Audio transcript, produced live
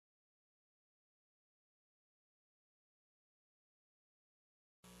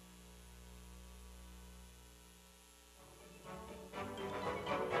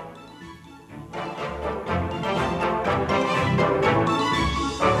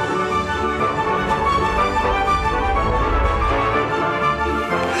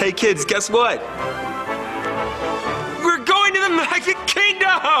Hey kids, guess what? We're going to the Magic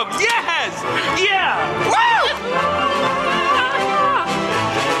Kingdom! Yes! Yeah! Woo!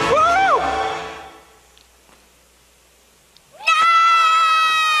 Woo!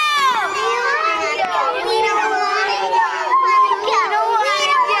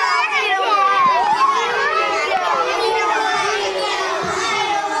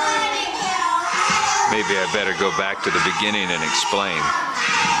 Maybe I better go back to the beginning and explain.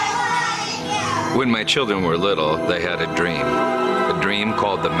 When my children were little, they had a dream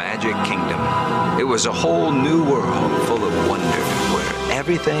called the Magic Kingdom. It was a whole new world full of wonder where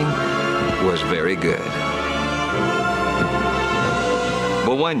everything was very good.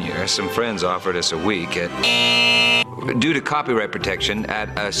 Well, one year, some friends offered us a week due to copyright protection at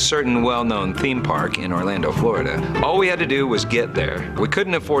a certain well-known theme park in Orlando, Florida. All we had to do was get there. We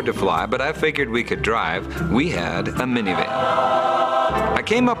couldn't afford to fly, but I figured we could drive. We had a minivan. I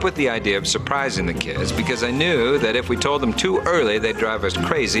came up with the idea of surprising the kids because I knew that if we told them too early, they'd drive us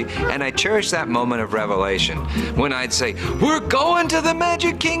crazy, and I cherished that moment of revelation when I'd say, "We're going to the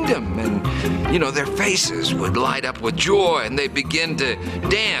Magic Kingdom," and, you know, their faces would light up with joy, and they'd begin to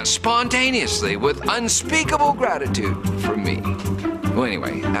dance spontaneously with unspeakable gratitude for me. Well,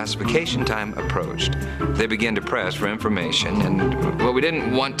 anyway, as vacation time approached, they began to press for information, and, well, we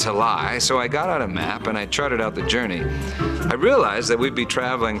didn't want to lie, so I got out a map and I charted out the journey. I realized that we'd be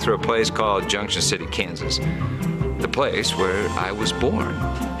traveling through a place called Junction City, Kansas, the place where I was born.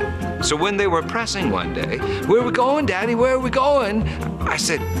 So when they were pressing one day, "Where are we going, Daddy? Where are we going?" I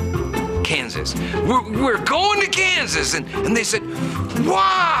said, "Kansas. We're going to Kansas." And they said,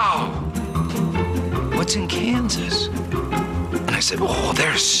 "Wow! What's in Kansas?" And I said, "Oh,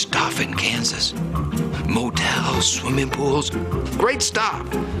 there's stuff in Kansas. Motels, swimming pools, great stuff."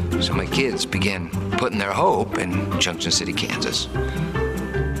 So my kids began putting their hope in Junction City, Kansas.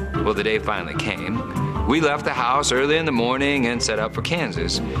 Well, the day finally came. We left the house early in the morning and set out for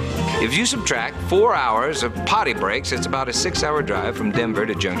Kansas. If you subtract 4 hours of potty breaks, it's about a 6-hour drive from Denver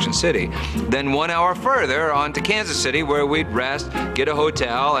to Junction City. Then 1 hour further on to Kansas City, where we'd rest, get a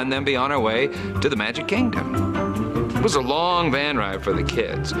hotel, and then be on our way to the Magic Kingdom. It was a long van ride for the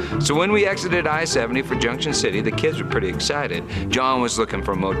kids. So when we exited I-70 for Junction City, the kids were pretty excited. John was looking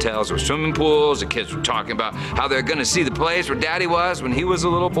for motels with swimming pools. The kids were talking about how they're going to see the place where Daddy was when he was a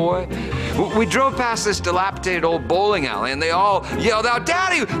little boy. We drove past this dilapidated old bowling alley, and they all yelled out,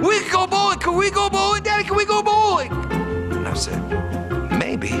 "Daddy, we can go bowling! Can we go bowling? Daddy, can we go bowling?" And I said,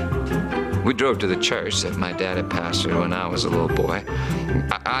 "Maybe." We drove to the church that my dad had pastored when I was a little boy.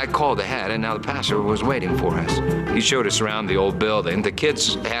 I called ahead, and now the pastor was waiting for us. He showed us around the old building. The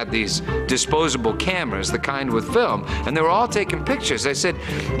kids had these disposable cameras, the kind with film, and they were all taking pictures. I said,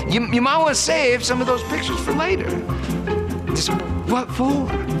 you might want to save some of those pictures for later." They said, "What for?"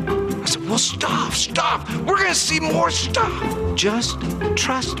 I said, "Well, stop. We're going to see more stuff. Just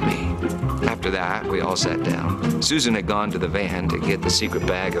trust me." After that, we all sat down. Susan had gone to the van to get the secret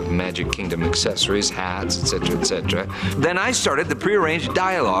bag of Magic Kingdom accessories, hats, etc., etc. Then I started the prearranged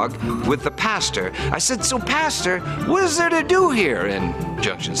dialogue with the pastor. I said, "So, Pastor, what is there to do here in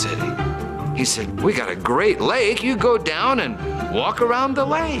Junction City?" He said, "We got a great lake. You go down and walk around the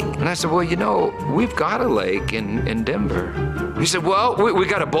lake." And I said, "Well, you know, we've got a lake in Denver." He said, "Well, we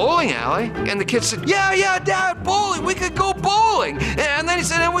got a bowling alley." And the kids said, Yeah, Dad, bowling. We could go bowling." And then he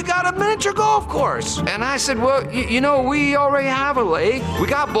said, "And we got a miniature golf course." And I said, "Well, you know, we already have a lake. We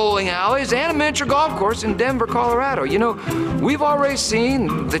got bowling alleys and a miniature golf course in Denver, Colorado. You know, we've already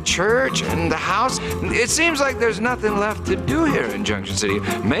seen the church and the house. It seems like there's nothing left to do here in Junction City.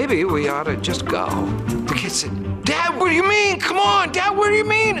 Maybe we ought to just go." The kids said, "Dad, what do you mean? Come on, Dad, what do you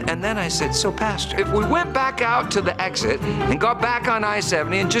mean?" And then I said, "So, Pastor, if we went back out to the exit and got back on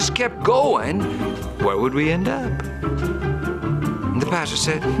I-70 and just kept going, where would we end up?" And the pastor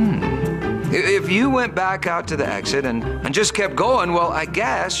said, "If you went back out to the exit and just kept going, well, I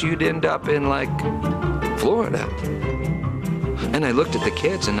guess you'd end up in, like, Florida." And I looked at the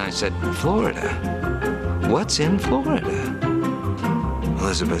kids and I said, "Florida? What's in Florida?"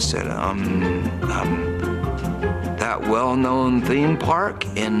 Elizabeth said, that well-known theme park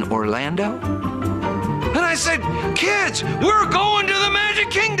in Orlando?" And I said, "Kids, we're going to the Magic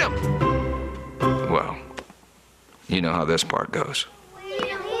Kingdom!" Well, you know how this part goes.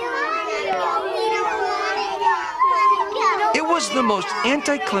 It was the most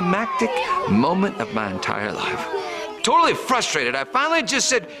anticlimactic moment of my entire life. Totally frustrated, I finally just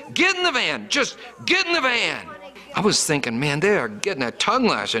said, "Get in the van, just get in the van." I was thinking, man, they are getting a tongue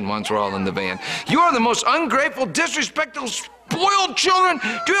lashing once we're all in the van. You are the most ungrateful, disrespectful, spoiled children.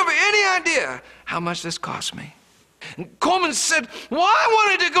 Do you have any idea how much this cost me? And Coleman said, well, I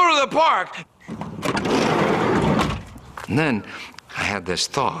wanted to go to the park. And then I had this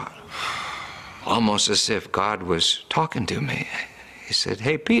thought, almost as if God was talking to me. He said,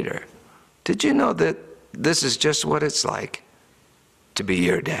 hey, Peter, did you know that this is just what it's like to be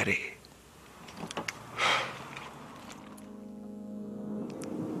your daddy?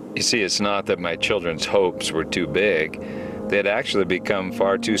 You see, it's not that my children's hopes were too big. They had actually become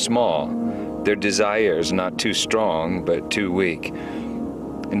far too small. Their desires not too strong, but too weak.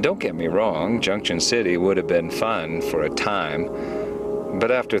 And don't get me wrong, Junction City would have been fun for a time. But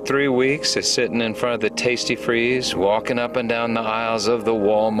after 3 weeks of sitting in front of the Tastee-Freez, walking up and down the aisles of the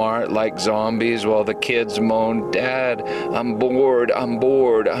Walmart like zombies while the kids moaned, Dad, I'm bored, I'm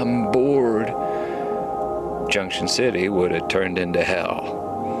bored, I'm bored, Junction City would have turned into hell.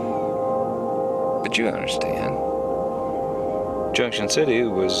 But you understand, Junction City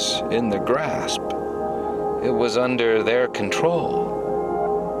was in their grasp. It was under their control.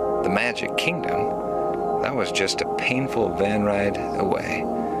 The Magic Kingdom, that was just a painful van ride away.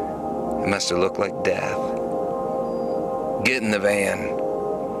 It must have looked like death. Get in the van.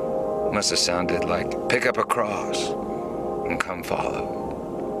 Must have sounded like pick up a cross and come follow.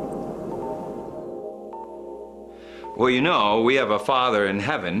 Well, you know, we have a Father in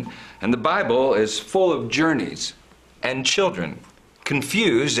heaven, and the Bible is full of journeys and children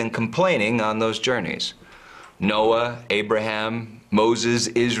confused and complaining on those journeys. Noah, Abraham, Moses,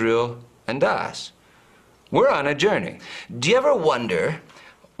 Israel, and us. We're on a journey. Do you ever wonder,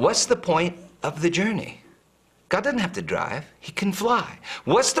 what's the point of the journey? God doesn't have to drive. He can fly.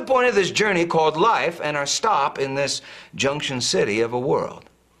 What's the point of this journey called life and our stop in this Junction City of a world?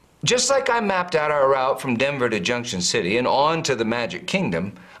 Just like I mapped out our route from Denver to Junction City and on to the Magic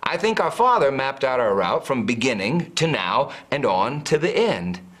Kingdom, I think our Father mapped out our route from beginning to now and on to the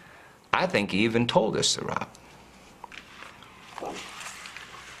end. I think He even told us the route.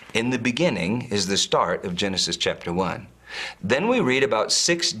 In the beginning is the start of Genesis chapter 1. Then we read about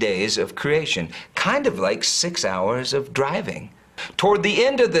 6 days of creation, kind of like 6 hours of driving. Toward the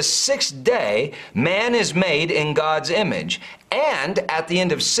end of the 6th day, man is made in God's image. And at the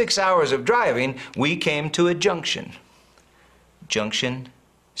end of 6 hours of driving, we came to a junction. Junction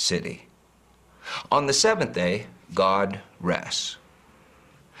City. On the 7th day, God rests.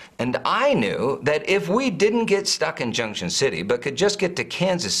 And I knew that if we didn't get stuck in Junction City, but could just get to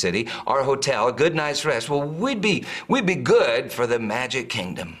Kansas City, our hotel, a good night's rest, well, we'd be good for the Magic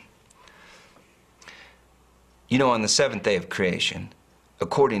Kingdom. You know, on the 7th day of creation,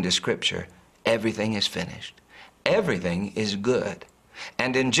 according to Scripture, everything is finished. Everything is good.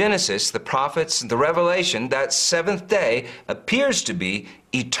 And in Genesis, the prophets, the Revelation, that 7th day appears to be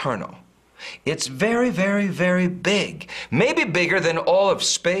eternal. It's very, very, very big. Maybe bigger than all of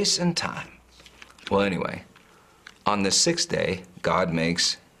space and time. Well, anyway, on the 6th day, God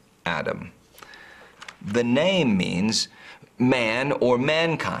makes Adam. The name means man or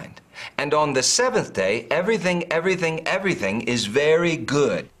mankind. And on the 7th day, everything is very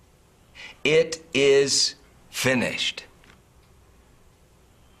good. It is finished.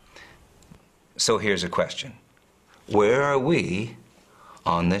 So here's a question. Where are we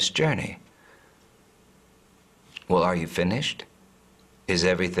on this journey? Well, are you finished? Is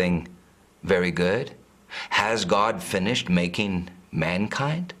everything very good? Has God finished making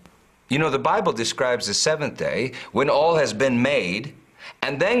mankind? You know, the Bible describes the 7th day when all has been made,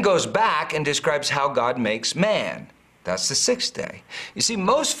 and then goes back and describes how God makes man. That's the 6th day. You see,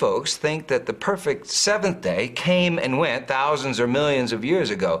 most folks think that the perfect 7th day came and went thousands or millions of years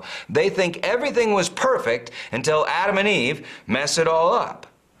ago. They think everything was perfect until Adam and Eve messed it all up.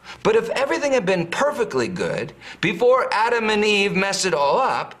 But if everything had been perfectly good before Adam and Eve messed it all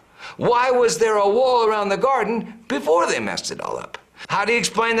up, why was there a wall around the garden before they messed it all up? How do you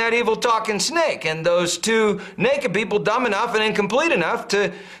explain that evil talking snake and those 2 naked people dumb enough and incomplete enough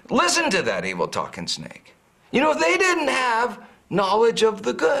to listen to that evil talking snake? You know, they didn't have knowledge of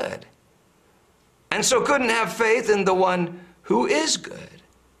the good, and so couldn't have faith in the one who is good.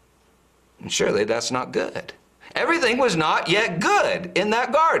 And surely that's not good. Everything was not yet good in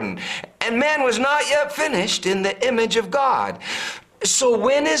that garden, and man was not yet finished in the image of God. So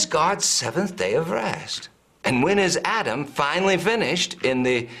when is God's 7th day of rest? And when is Adam finally finished in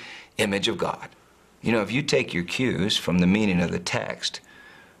the image of God? You know, if you take your cues from the meaning of the text,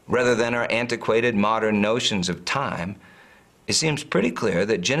 rather than our antiquated modern notions of time, it seems pretty clear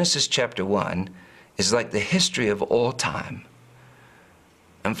that Genesis chapter 1 is like the history of all time.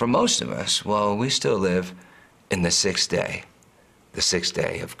 And for most of us, well, we still live in the 6th day, the 6th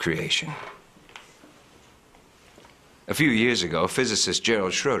day of creation. A few years ago, physicist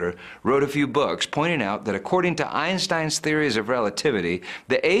Gerald Schroeder wrote a few books pointing out that according to Einstein's theories of relativity,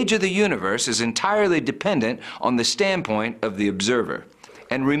 the age of the universe is entirely dependent on the standpoint of the observer.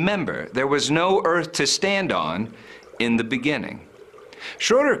 And remember, there was no Earth to stand on in the beginning.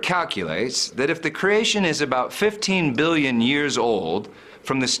 Schroeder calculates that if the creation is about 15 billion years old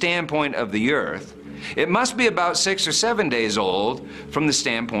from the standpoint of the Earth, it must be about 6 or 7 days old from the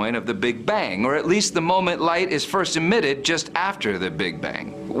standpoint of the Big Bang, or at least the moment light is first emitted just after the Big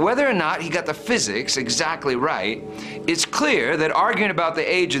Bang. Whether or not he got the physics exactly right, it's clear that arguing about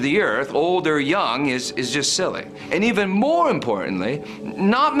the age of the Earth, old or young, is just silly. And even more importantly,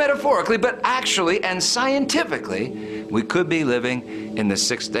 not metaphorically, but actually and scientifically, we could be living in the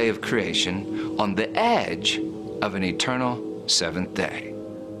 6th day of creation on the edge of an eternal 7th day.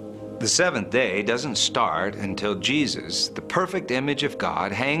 The 7th day doesn't start until Jesus, the perfect image of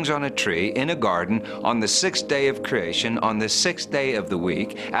God, hangs on a tree in a garden on the 6th day of creation, on the 6th day of the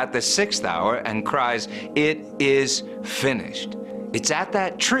week, at the 6th hour, and cries, "It is finished." It's at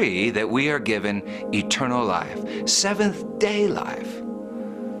that tree that we are given eternal life, 7th day life.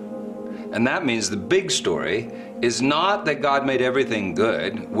 And that means the big story is not that God made everything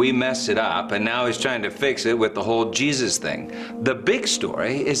good, we messed it up, and now he's trying to fix it with the whole Jesus thing. The big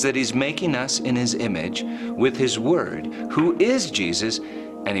story is that he's making us in his image with his word, who is Jesus,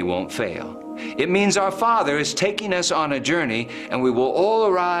 and he won't fail. It means our Father is taking us on a journey, and we will all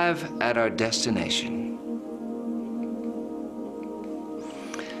arrive at our destination.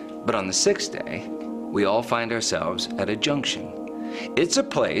 But on the 6th day, we all find ourselves at a junction. It's a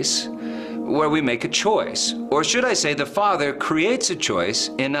place where we make a choice, or should I say the Father creates a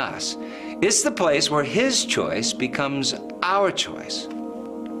choice in us. It's the place where his choice becomes our choice.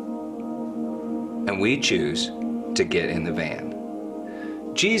 And we choose to get in the van.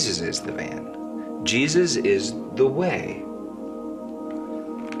 Jesus is the van. Jesus is the way.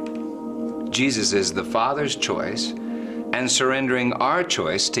 Jesus is the Father's choice, and surrendering our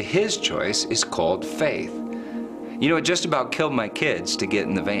choice to his choice is called faith. You know, it just about killed my kids to get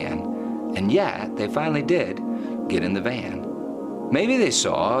in the van. And yet, they finally did get in the van. Maybe they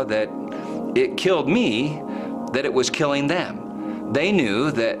saw that it killed me, that it was killing them. They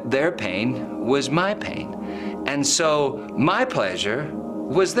knew that their pain was my pain. And so my pleasure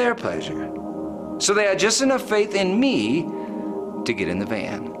was their pleasure. So they had just enough faith in me to get in the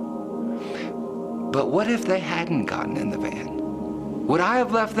van. But what if they hadn't gotten in the van? Would I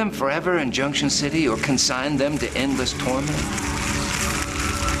have left them forever in Junction City or consigned them to endless torment?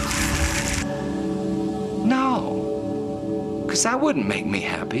 No, because that wouldn't make me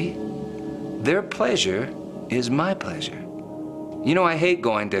happy. Their pleasure is my pleasure. You know, I hate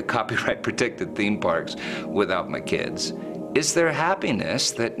going to copyright-protected theme parks without my kids. It's their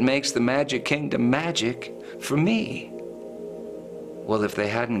happiness that makes the Magic Kingdom magic for me. Well, if they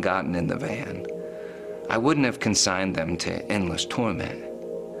hadn't gotten in the van, I wouldn't have consigned them to endless torment.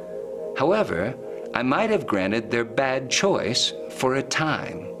 However, I might have granted their bad choice for a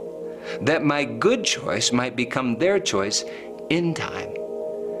time, that my good choice might become their choice in time.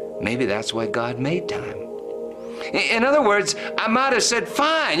 Maybe that's why God made time. In other words, I might have said,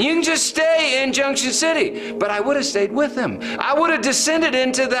 fine, you can just stay in Junction City, but I would have stayed with them. I would have descended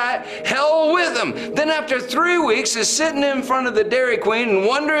into that hell with them. Then after 3 weeks of sitting in front of the Dairy Queen and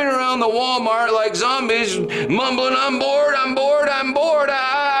wandering around the Walmart like zombies, mumbling, I'm bored, I'm bored, I'm bored,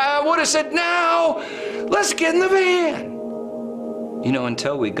 I would have said, now, let's get in the van. You know,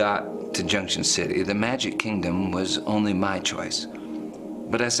 until we got to Junction City, the Magic Kingdom was only my choice.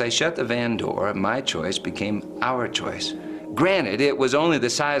 But as I shut the van door, my choice became our choice. Granted, it was only the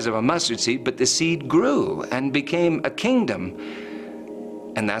size of a mustard seed, but the seed grew and became a kingdom.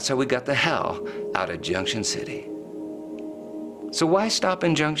 And that's how we got the hell out of Junction City. So why stop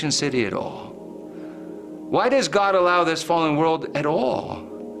in Junction City at all? Why does God allow this fallen world at all?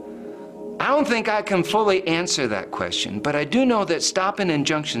 I don't think I can fully answer that question, but I do know that stopping in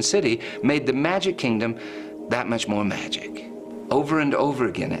Junction City made the Magic Kingdom that much more magic. Over and over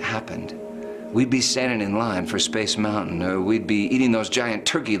again it happened. We'd be standing in line for Space Mountain, or we'd be eating those giant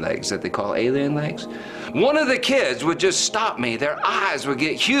turkey legs that they call alien legs. One of the kids would just stop me, their eyes would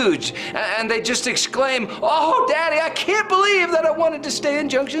get huge, and they'd just exclaim, oh, Daddy, I can't believe that I wanted to stay in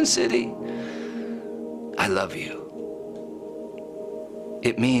Junction City. I love you.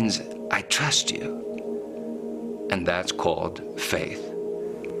 It means I trust you, and that's called faith.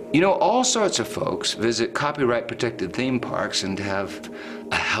 You know, all sorts of folks visit copyright-protected theme parks and have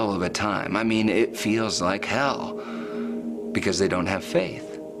a hell of a time. I mean, it feels like hell because they don't have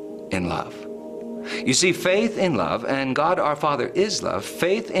faith in love. You see, faith in love, and God our Father is love,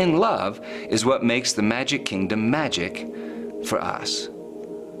 faith in love is what makes the magic kingdom magic for us.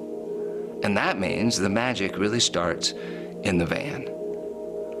 And that means the magic really starts in the van.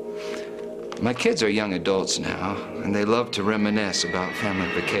 My kids are young adults now, and they love to reminisce about family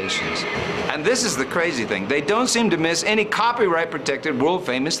vacations. And this is the crazy thing. They don't seem to miss any copyright-protected,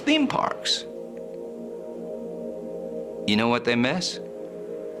 world-famous theme parks. You know what they miss?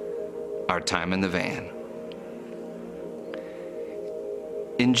 Our time in the van.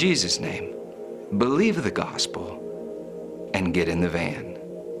 In Jesus' name, believe the gospel and get in the van.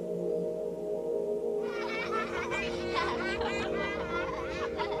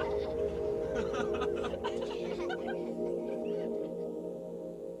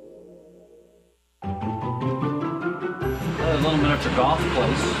 A little miniature golf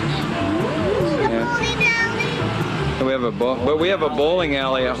place. Yeah. We have a but we have a bowling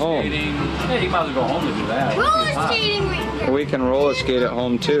alley at home. Yeah, you might as well go home to do that. Roller skating rink. We can roller skate at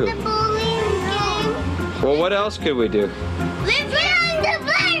home too. The bowling game. Well, what else could we do? Live on the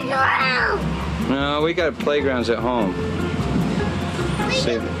playground. No, we got playgrounds at home. We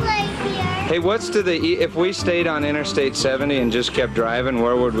See. can play here. Hey, what's to the if we stayed on Interstate 70 and just kept driving,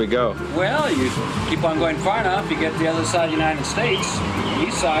 where would we go? Well, you keep on going far enough, you get to the other side of the United States, the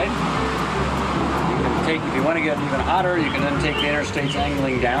east side. You can take, if you want to get even hotter, you can then take the interstates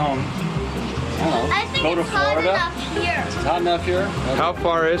angling down. I don't know. I think Go to it's hot Florida. enough here. It's hot enough here? How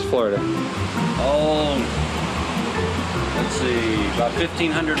far is Florida? Oh, let's see, about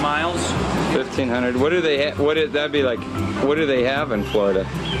 1,500 miles. 1,500. What do they? What did that be like? What do they have in Florida?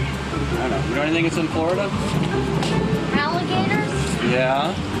 I don't know. You know anything that's in Florida? Alligators.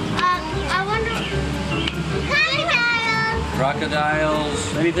 Yeah. I wonder. Crocodiles.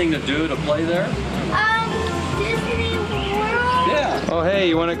 Crocodiles. Anything to do to play there? Disney World. Yeah. Oh, hey,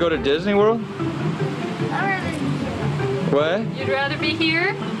 you want to go to Disney World? What? You'd rather be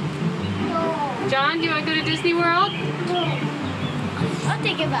here? John, do you want to go to Disney World? I'll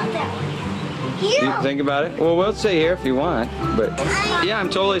think about that one. You think about it? Well, we'll stay here if you want. But yeah, I'm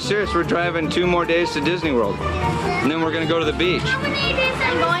totally serious. We're driving 2 more days to Disney World, and then we're gonna go to the beach. How many days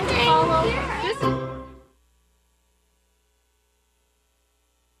I'm going to follow?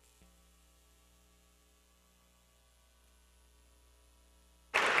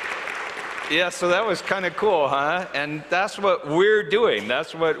 Yeah, so that was kind of cool, huh? And that's what we're doing.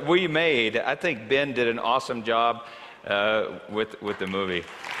 That's what we made. I think Ben did an awesome job with the movie.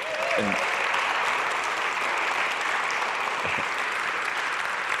 And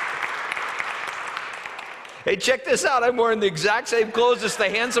hey, check this out! I'm wearing the exact same clothes as the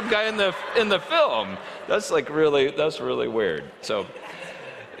handsome guy in the film. That's really weird. So.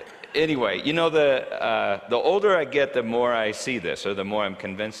 Anyway, you know, the older I get, the more I see this, or the more I'm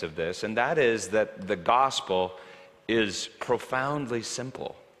convinced of this, and that is that the gospel is profoundly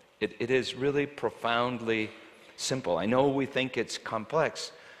simple. It is really profoundly simple. I know we think it's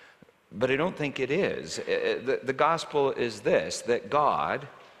complex, but I don't think it is. The gospel is this, that God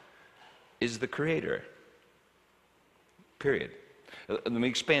is the creator. Period. Let me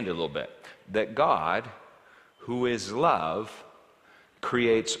expand it a little bit. That God, who is love,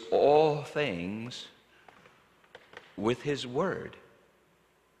 creates all things with his word.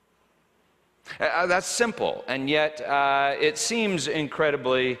 That's simple, and yet it seems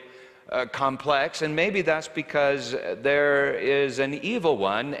incredibly complex, and maybe that's because there is an evil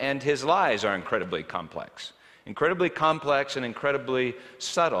one and his lies are incredibly complex and incredibly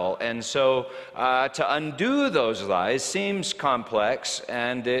subtle. And so to undo those lies seems complex,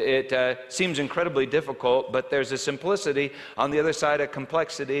 and it seems incredibly difficult, but there's a simplicity on the other side of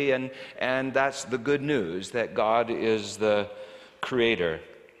complexity, and that's the good news, that God is the creator.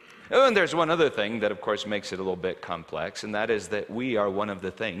 Oh, and there's one other thing that, of course, makes it a little bit complex, and that is that we are one of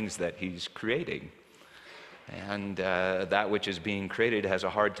the things that he's creating. And that which is being created has a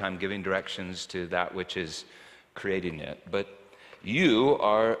hard time giving directions to that which is creating it. But you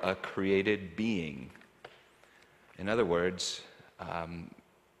are a created being. In other words,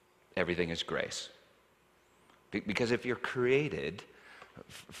 everything is grace. Because if you're created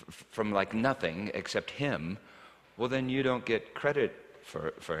from like nothing except him, well, then you don't get credit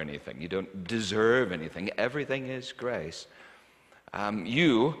for anything. You don't deserve anything. Everything is grace.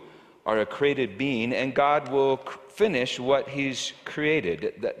 You are a created being, and God will finish what he's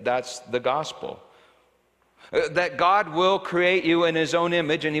created. That's the gospel. That God will create you in his own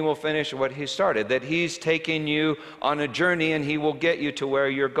image, and he will finish what he started. That he's taking you on a journey, and he will get you to where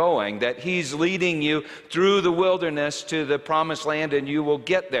you're going. That he's leading you through the wilderness to the promised land, and you will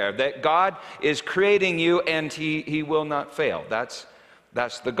get there. That God is creating you, and he will not fail. That's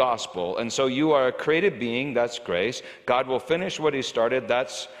That's the gospel. And so you are a created being, that's grace. God will finish what he started,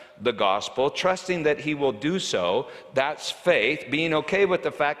 that's the gospel. Trusting that he will do so, that's faith. Being okay with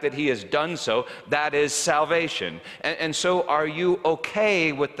the fact that he has done so, that is salvation. And so are you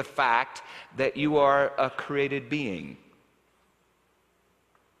okay with the fact that you are a created being?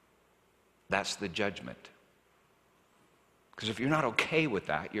 That's the judgment. Because if you're not okay with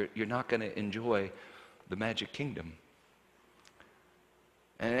that, you're not going to enjoy the magic kingdom.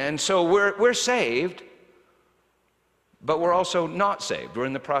 And so we're saved, but we're also not saved. We're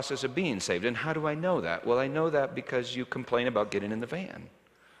in the process of being saved. And how do I know that? Well, I know that because you complain about getting in the van.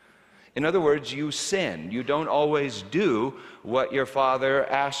 In other words, you sin. You don't always do what your Father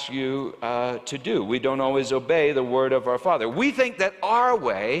asks you to do. We don't always obey the word of our Father. We think that our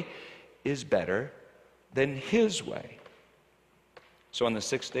way is better than his way. So on the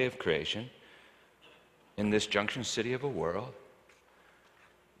sixth day of creation, in this junction city of a world,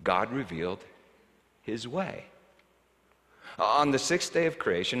 God revealed his way. On the sixth day of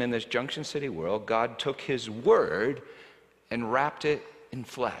creation, in this junction city world, God took his word and wrapped it in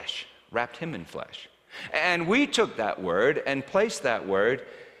flesh, wrapped him in flesh. And we took that word and placed that word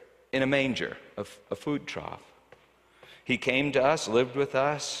in a manger, a food trough. He came to us, lived with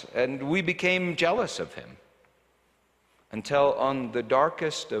us, and we became jealous of him. Until on the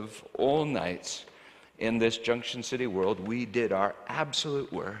darkest of all nights in this junction city world, we did our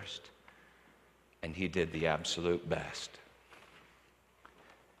absolute worst, and he did the absolute best.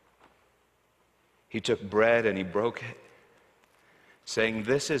 He took bread and he broke it, saying,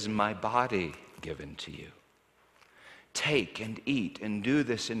 "This is my body given to you. Take and eat and do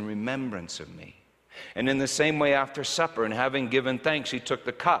this in remembrance of me." And in the same way, after supper, and having given thanks, he took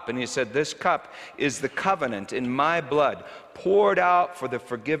the cup and he said, "This cup is the covenant in my blood, poured out for the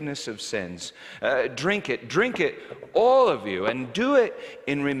forgiveness of sins. Drink it, all of you, and do it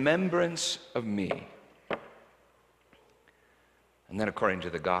in remembrance of me." And then according to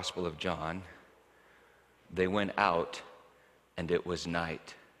the Gospel of John, they went out and it was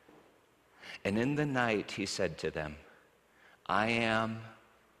night. And in the night he said to them, "I am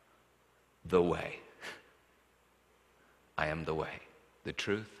the way. I am the way, the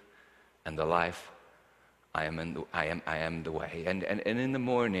truth, and the life. I am the way." And in the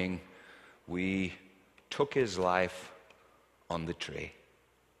morning, we took his life on the tree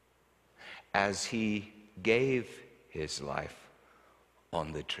as he gave his life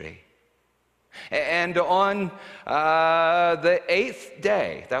on the tree. And on the eighth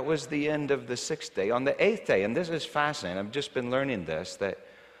day, that was the end of the sixth day, on the eighth day, and this is fascinating, I've just been learning this, that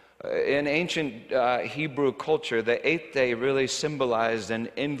in ancient Hebrew culture, the eighth day really symbolized an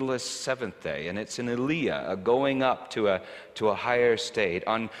endless seventh day, and it's an aliyah, a going up to a higher state.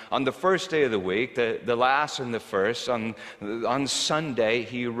 On the first day of the week, the last and the first, on Sunday,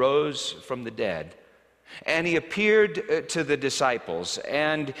 he rose from the dead. And he appeared to the disciples,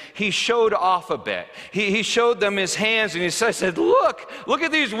 and he showed off a bit. He showed them his hands, and he said, look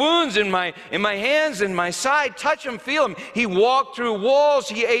at these wounds in my hands and my side. Touch them, feel them. He walked through walls,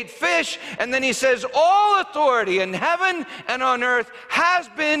 he ate fish, and then he says, "All authority in heaven and on earth has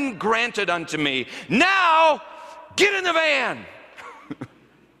been granted unto me. Now, get in the van."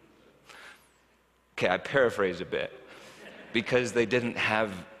 Okay, I paraphrase a bit, because they didn't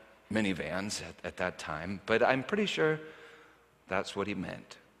have minivans at that time, but I'm pretty sure that's what he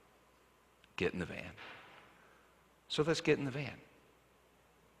meant. Get in the van. So let's get in the van.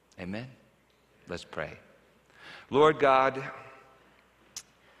 Amen? Let's pray. Lord God,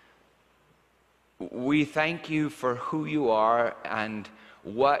 we thank you for who you are and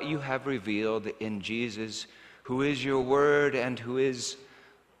what you have revealed in Jesus, who is your word and who is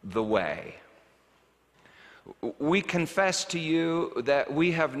the way. We confess to you that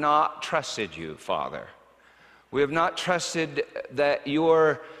we have not trusted you, Father. We have not trusted that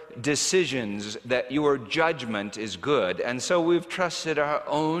your decisions, that your judgment is good. And so we've trusted our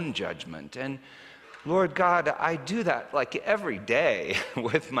own judgment. And Lord God, I do that like every day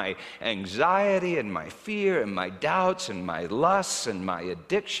with my anxiety and my fear and my doubts and my lusts and my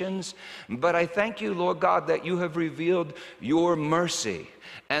addictions. But I thank you, Lord God, that you have revealed your mercy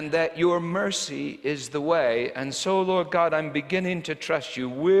and that your mercy is the way. And so, Lord God, I'm beginning to trust you.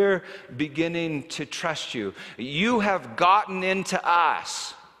 We're beginning to trust you. You have gotten into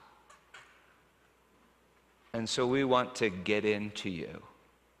us. And so we want to get into you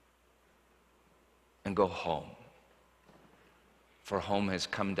and go home. For home has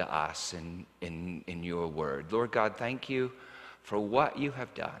come to us in your word. Lord God, thank you for what you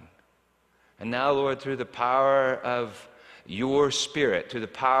have done. And now, Lord, through the power of your Spirit, through the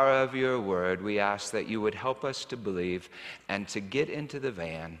power of your word, we ask that you would help us to believe and to get into the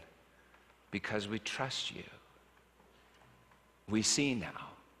van because we trust you. We see now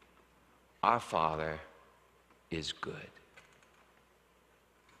our Father is good.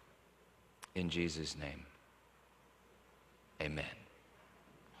 In Jesus' name, amen.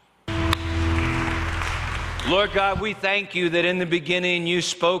 Lord God, we thank you that in the beginning you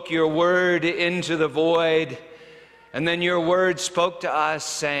spoke your word into the void, and then your word spoke to us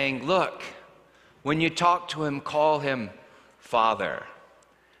saying, look, when you talk to him, call him Father,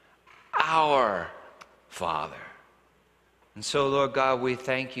 our Father. And so, Lord God, we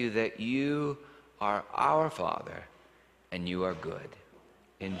thank you that you are our Father and you are good.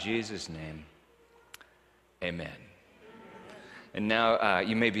 In Jesus' name, amen. And now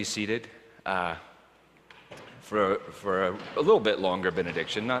you may be seated for a little bit longer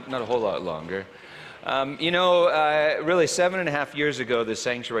benediction, not a whole lot longer. Really 7.5 years ago, the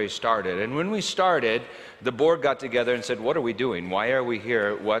sanctuary started. And when we started, the board got together and said, what are we doing? Why are we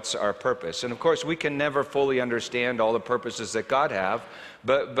here? What's our purpose? And of course, we can never fully understand all the purposes that God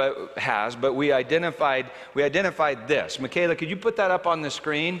but we identified this. Michaela, could you put that up on the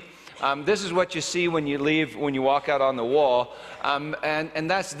screen? This is what you see when you walk out on the wall, and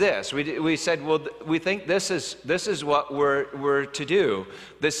that's this. We said, well, we think this is what we're to do.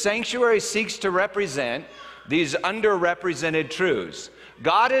 The sanctuary seeks to represent these underrepresented truths.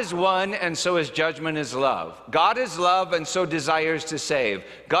 God is one, and so his judgment is love. God is love, and so desires to save.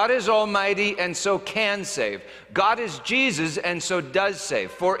 God is almighty, and so can save. God is Jesus, and so does save.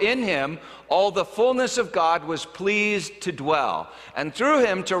 For in him all the fullness of God was pleased to dwell, and through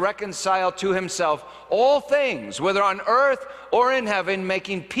him to reconcile to himself all things, whether on earth or in heaven,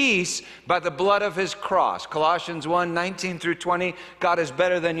 making peace by the blood of his cross. Colossians 1:19-20, God is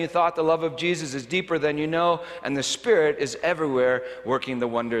better than you thought, the love of Jesus is deeper than you know, and the Spirit is everywhere working the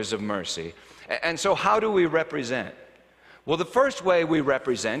wonders of mercy. And so how do we represent? Well, the first way we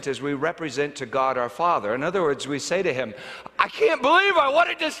represent is we represent to God our Father. In other words, we say to him, I can't believe I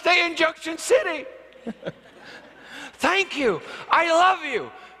wanted to stay in Junction City. Thank you. I love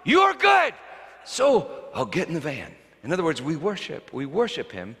you. You are good. So I'll get in the van. In other words, we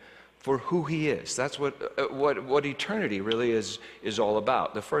worship him for who he is. That's what eternity really is all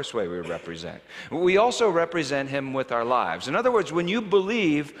about, the first way we represent. We also represent him with our lives. In other words, when you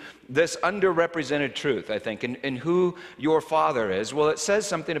believe this underrepresented truth, I think, in who your Father is, well, it says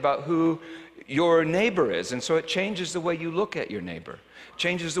something about who your neighbor is, and so it changes the way you look at your neighbor.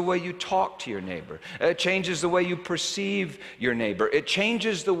 Changes the way you talk to your neighbor. It changes the way you perceive your neighbor. It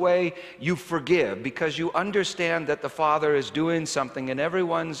changes the way you forgive because you understand that the Father is doing something in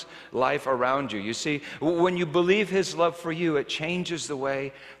everyone's life around you. You see, when you believe his love for you, it changes the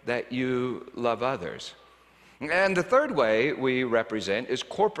way that you love others. And the third way we represent is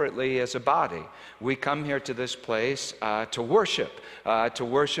corporately as a body. We come here to this place to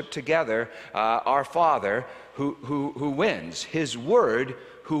worship together our Father who wins, his word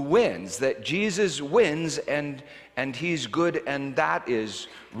who wins, that Jesus wins and he's good, and that is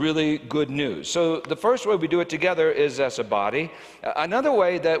really good news. So the first way we do it together is as a body. Another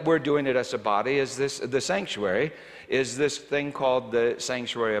way that we're doing it as a body is the sanctuary is this thing called the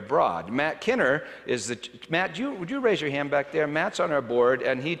Sanctuary Abroad. Matt Kinner is Matt, would you raise your hand back there? Matt's on our board,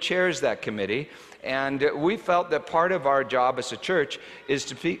 and he chairs that committee. And we felt that part of our job as a church is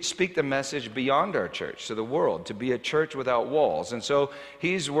to speak the message beyond our church to the world, to be a church without walls. And so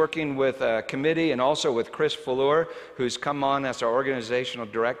he's working with a committee and also with Chris Fuller, who's come on as our organizational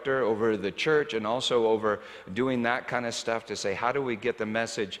director over the church and also over doing that kind of stuff to say, how do we get the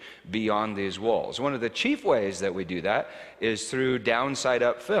message beyond these walls? One of the chief ways that we do that is through Downside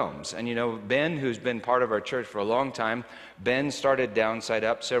Up Films. And you know, Ben, who's been part of our church for a long time, Ben started Downside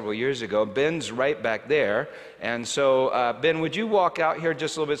Up several years ago. Ben's right back there. And so, Ben, would you walk out here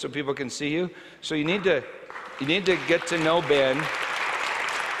just a little bit so people can see you? So you need to get to know Ben.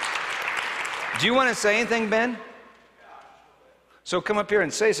 Do you want to say anything, Ben? So come up here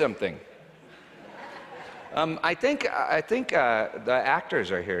and say something. I think the actors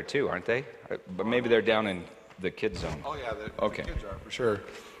are here too, aren't they? But maybe they're down in the kids zone. Oh yeah, the okay. kids are for sure.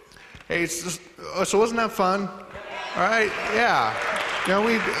 Hey, so wasn't that fun? All right, yeah. You know,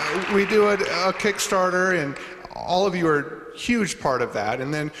 we do a Kickstarter, and all of you are a huge part of that.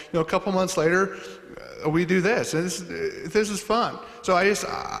 And then, you know, a couple months later, we do this, and this is fun. So I just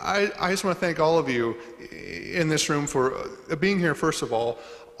want to thank all of you in this room for being here. First of all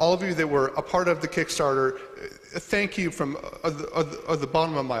of you that were a part of the Kickstarter, thank you from the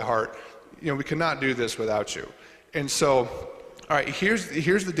bottom of my heart. You know, we could not do this without you. And so All right, here's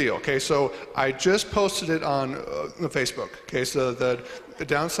the deal, okay? So I just posted it on the Facebook, okay? So the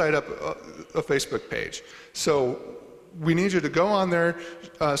Downside Up Facebook page. So we need you to go on there,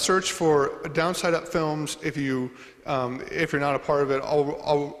 search for Downside Up Films. If you're not a part of it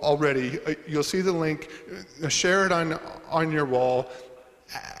already, you'll see the link. Share it on your wall.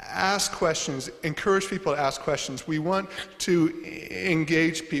 Ask questions. Encourage people to ask questions. We want to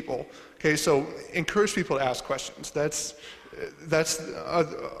engage people. Okay, so encourage people to ask questions. That's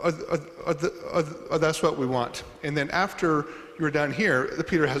what we want. And then after you're done here,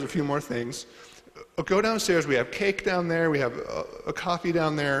 Peter has a few more things. Go downstairs. We have cake down there. We have a coffee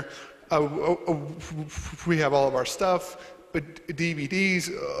down there. We have all of our stuff, DVDs,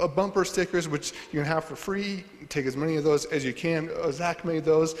 bumper stickers, which you can have for free. Take as many of those as you can. Zach made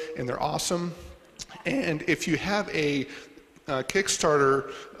those, and they're awesome. And if you have a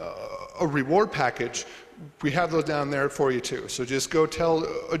Kickstarter, a reward package, we have those down there for you too. So just go tell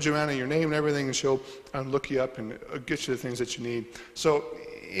Joanna your name and everything, and she'll look you up and get you the things that you need. So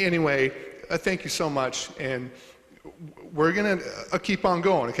anyway, thank you so much, and we're gonna keep on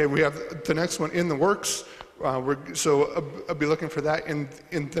going. Okay, we have the next one in the works. So I'll be looking for that in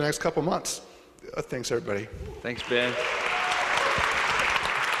the next couple months. Thanks, everybody. Thanks, Ben.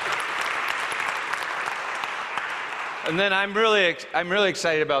 And then I'm really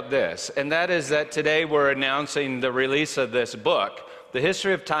excited about this, and that is that today we're announcing the release of this book, The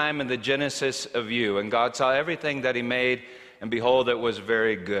History of Time and the Genesis of You. And God saw everything that He made, and behold, it was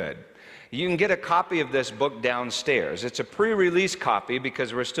very good. You can get a copy of this book downstairs. It's a pre-release copy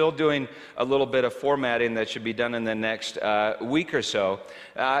because we're still doing a little bit of formatting that should be done in the next week or so.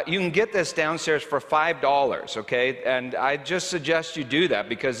 You can get this downstairs for $5, okay? And I just suggest you do that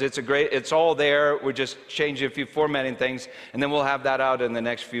because it's all there. We're just changing a few formatting things, and then we'll have that out in the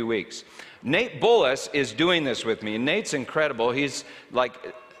next few weeks. Nate Bullis is doing this with me, and Nate's incredible. He's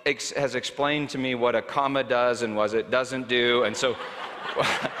has explained to me what a comma does and what it doesn't do, and so...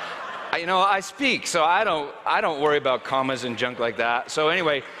 I speak, so I don't worry about commas and junk like that. So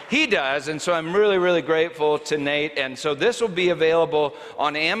anyway, he does, and so I'm really, really grateful to Nate. And so this will be available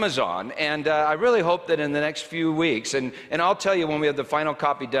on Amazon, and I really hope that in the next few weeks, and I'll tell you when we have the final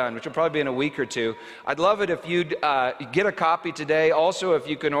copy done, which will probably be in a week or two. I'd love it if you'd get a copy today. Also, if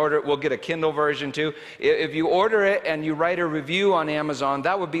you can order it, we'll get a Kindle version too. If you order it and you write a review on Amazon,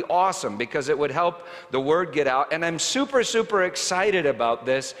 that would be awesome because it would help the word get out. And I'm super, super excited about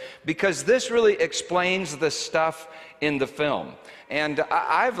this because this really explains the stuff in the film. And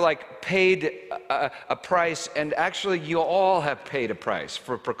I've paid a price, and actually you all have paid a price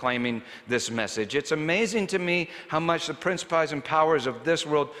for proclaiming this message. It's amazing to me how much the principalities and powers of this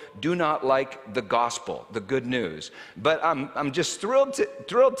world do not like the gospel, the good news. But I'm just thrilled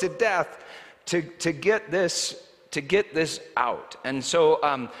to death to get this out. And so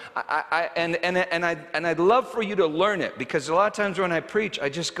I'd love for you to learn it, because a lot of times when I preach, I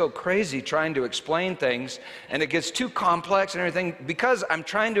just go crazy trying to explain things, and it gets too complex and everything, because I'm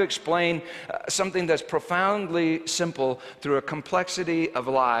trying to explain something that's profoundly simple through a complexity of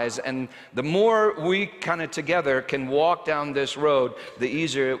lies. And the more we kind of together can walk down this road, the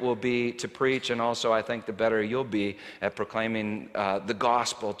easier it will be to preach, and also I think the better you'll be at proclaiming the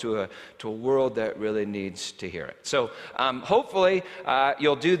gospel to a world that really needs to hear it. So hopefully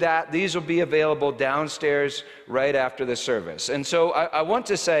you'll do that. These will be available downstairs right after the service. And so I want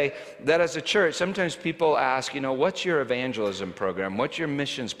to say that as a church, sometimes people ask, what's your evangelism program? What's your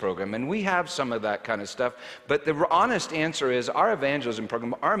missions program? And we have some of that kind of stuff. But the honest answer is our evangelism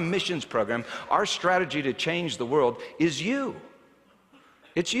program, our missions program, our strategy to change the world is you.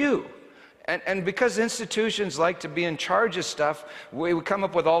 It's you. And because institutions like to be in charge of stuff, we come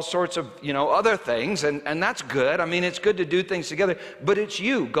up with all sorts of, other things, and that's good. I mean, it's good to do things together, but it's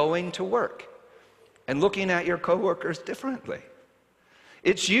you going to work and looking at your coworkers differently.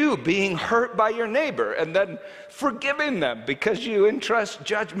 It's you being hurt by your neighbor and then forgiving them because you entrust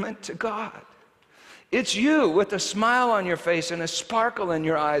judgment to God. It's you with a smile on your face and a sparkle in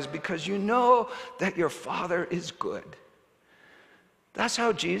your eyes because you know that your Father is good. That's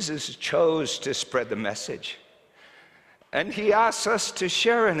how Jesus chose to spread the message. And He asks us to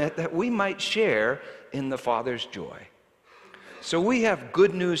share in it that we might share in the Father's joy. So we have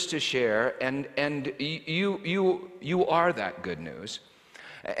good news to share, and you are that good news.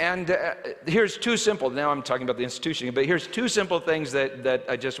 And here's two simple, now I'm talking about the institution, but here's two simple things that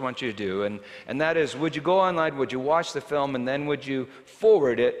I just want you to do. And that is, would you go online, would you watch the film, and then would you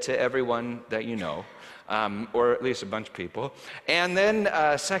forward it to everyone that you know? Or at least a bunch of people. And then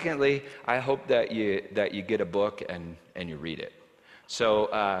secondly, I hope that you get a book and you read it. So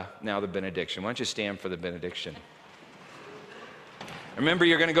now the benediction. Why don't you stand for the benediction? Remember,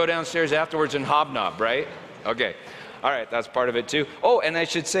 you're going to go downstairs afterwards and hobnob, right? Okay. All right, that's part of it too. Oh, and I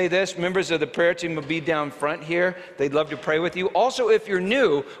should say this, members of the prayer team will be down front here. They'd love to pray with you. Also, if you're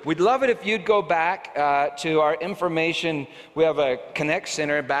new, we'd love it if you'd go back to our information. We have a Connect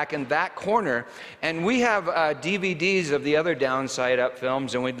Center back in that corner, and we have DVDs of the other Downside Up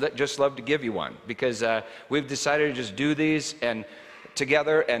films, and we'd just love to give you one, because we've decided to just do these and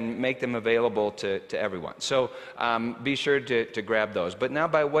together and make them available to everyone. So be sure to grab those. But now,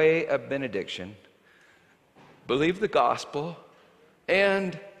 by way of benediction, believe the gospel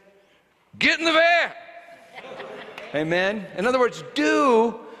and get in the van. Amen. In other words,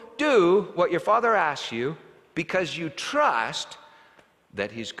 do what your Father asks you because you trust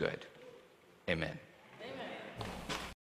that He's good. Amen.